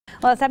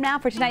Well, it's time now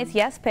for tonight's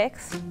Yes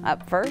Picks.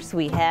 Up first,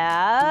 we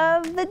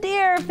have the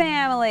deer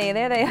family.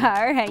 There they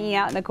are, hanging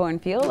out in a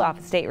cornfield off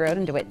of State Road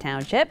in DeWitt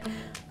Township.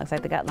 Looks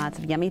like they got lots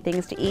of yummy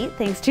things to eat.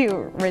 Thanks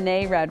to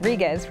Renee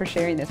Rodriguez for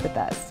sharing this with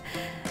us.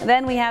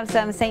 Then we have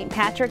some St.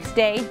 Patrick's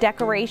Day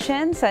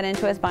decorations sent in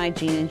to us by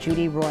Jean and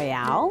Judy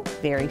Royale.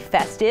 Very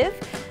festive.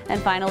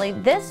 And finally,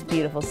 this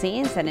beautiful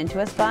scene sent in to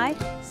us by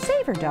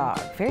Savor Dog.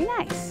 Very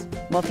nice.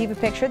 Well, if you have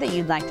a picture that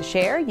you'd like to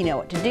share, you know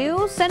what to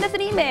do. Send us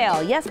an email,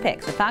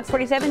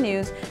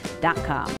 yespics@fox47news.com.